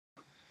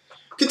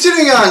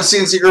Continuing on,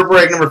 CNC group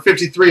break number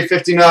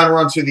 5359, we're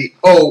on to the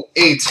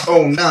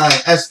 0809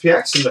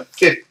 SPX and the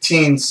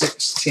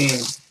 1516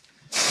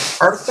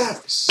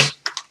 artifacts.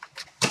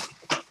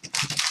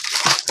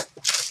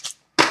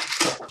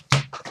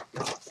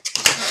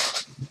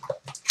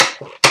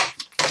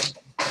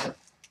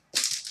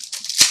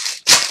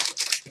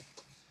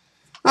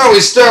 Alright, we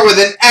start with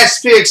an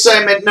SP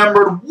excitement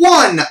numbered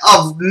 1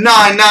 of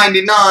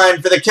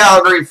 999 for the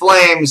Calgary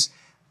Flames,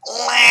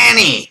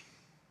 Lanny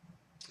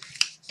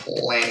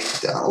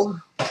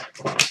Donald.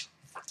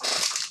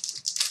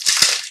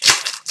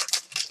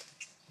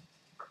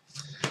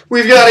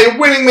 We've got a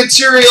winning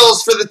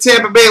materials for the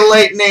Tampa Bay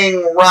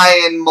Lightning,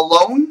 Ryan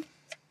Malone.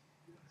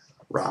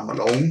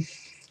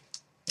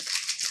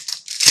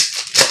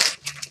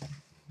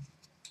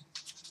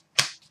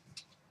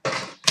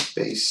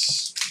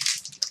 Base.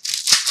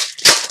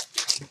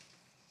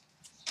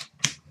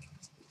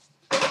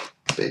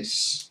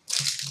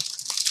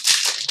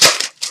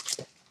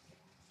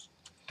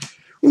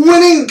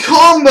 Winning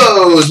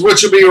combos,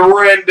 which will be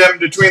random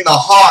between the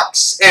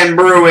Hawks and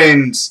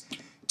Bruins,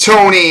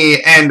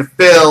 Tony and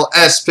Phil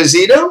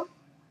Esposito.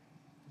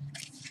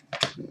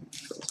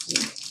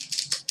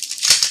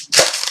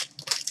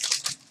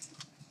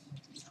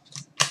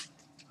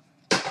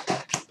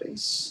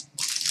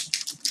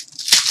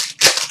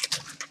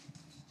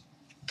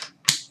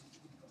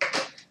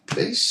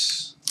 Base.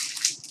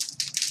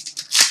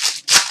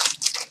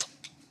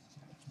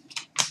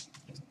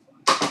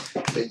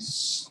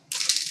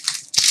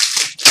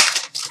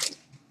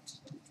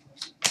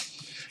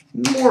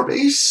 More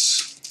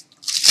base.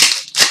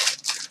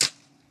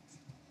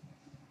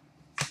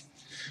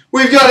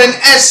 We've got an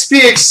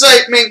SP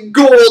Excitement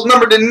Gold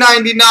numbered to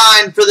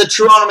 99 for the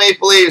Toronto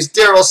Maple Leafs,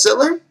 Daryl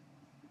Sittler.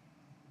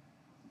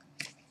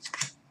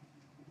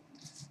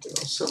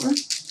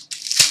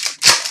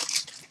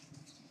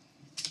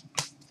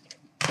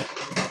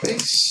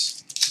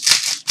 Base.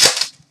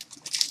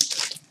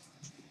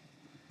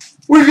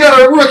 We've got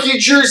a rookie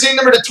jersey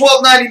numbered to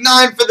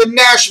 12.99 for the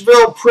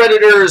Nashville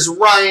Predators,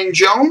 Ryan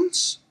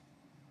Jones.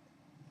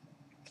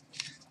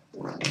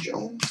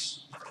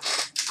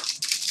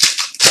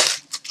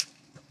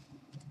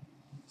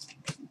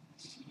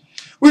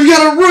 We've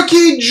got a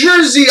rookie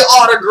jersey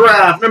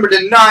autograph numbered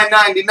to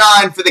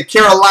 9.99 for the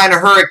Carolina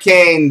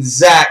Hurricanes,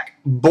 Zach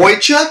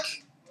Boychuk.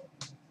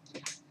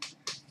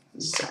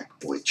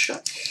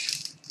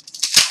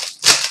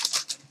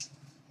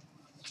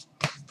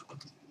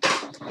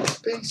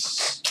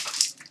 Base.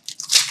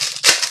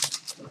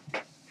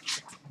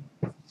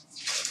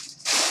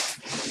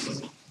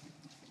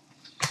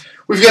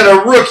 We've got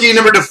a rookie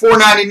number to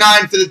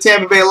 4.99 for the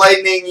Tampa Bay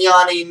Lightning,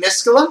 Yanni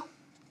Niskala.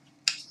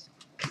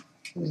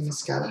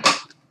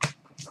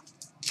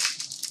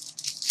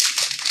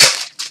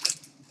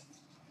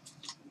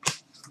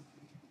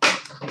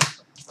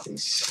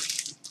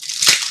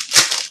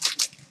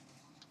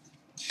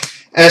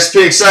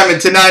 SP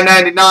Excitement to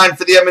 9.99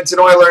 for the Edmonton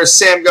Oilers,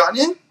 Sam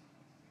Gagner.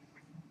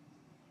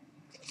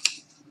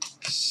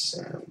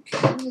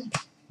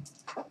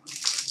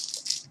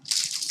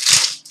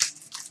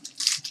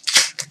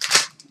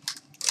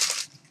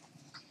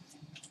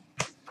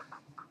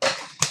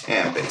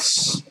 And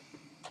base.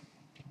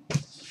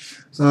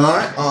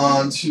 Alright,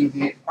 on to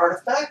the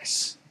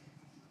artifacts.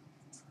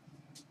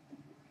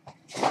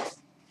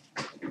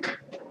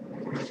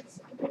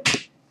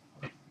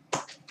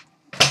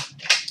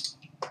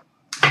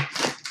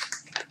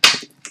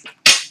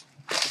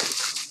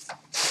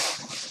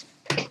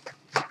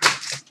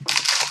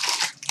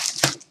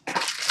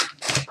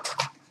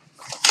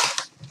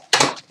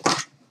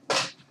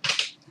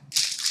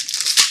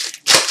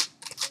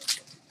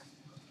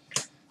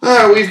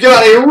 Alright, we've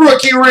got a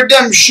rookie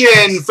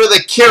redemption for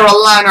the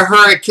Carolina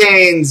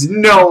Hurricanes,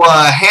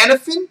 Noah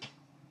Hanifin.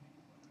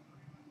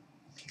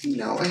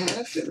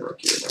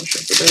 Rookie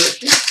redemption for the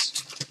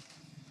Hurricanes.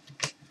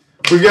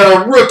 We've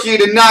got a rookie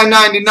to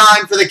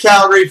 9.99 for the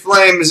Calgary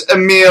Flames,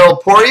 Emile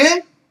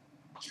Poirier.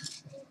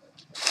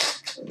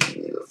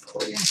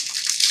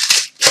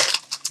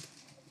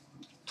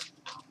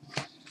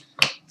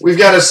 We've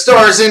got a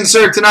Stars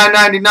insert to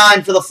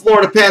 9.99 for the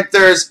Florida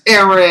Panthers,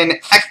 Aaron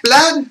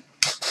Ekblad.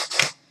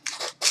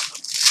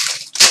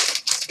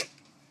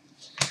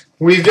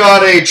 We've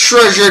got a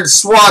treasured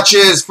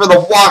swatches for the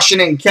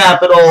Washington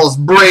Capitals,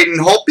 Braden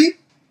Holtby.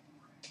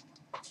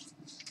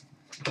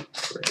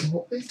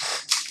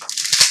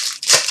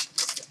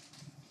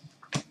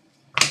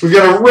 We've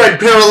got a red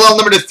parallel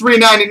number to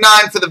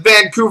 3.99 for the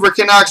Vancouver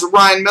Canucks,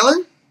 Ryan Miller.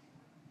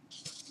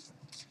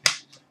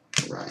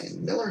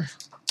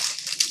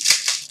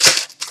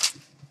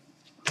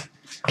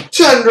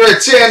 Tundra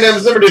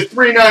Tandems number to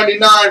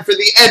 3.99 for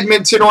the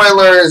Edmonton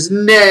Oilers,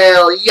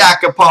 Nail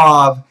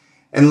Yakupov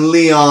and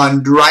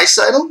Leon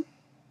Draisaitl.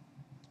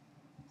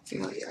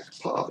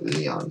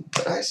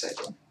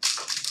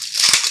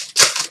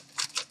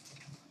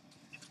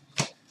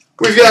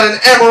 We've got an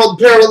emerald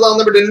parallel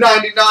number to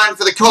 99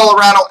 for the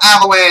Colorado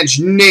Avalanche,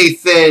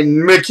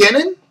 Nathan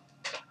McKinnon.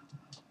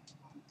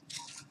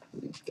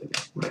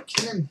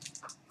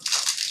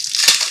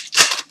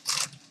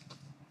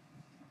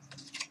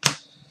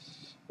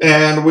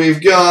 And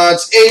we've got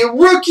a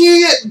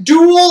rookie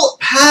dual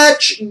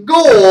patch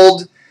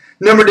gold,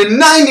 number to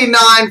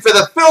 99 for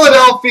the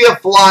Philadelphia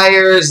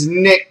Flyers,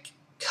 Nick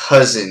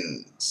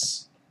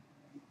Cousins.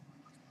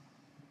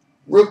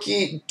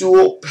 Rookie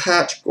dual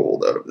patch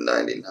gold out of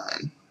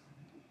 99.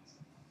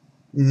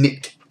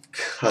 Nick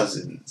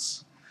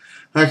Cousins.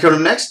 Alright, go to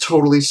next.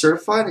 Totally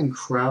certified and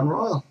Crown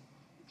Royal.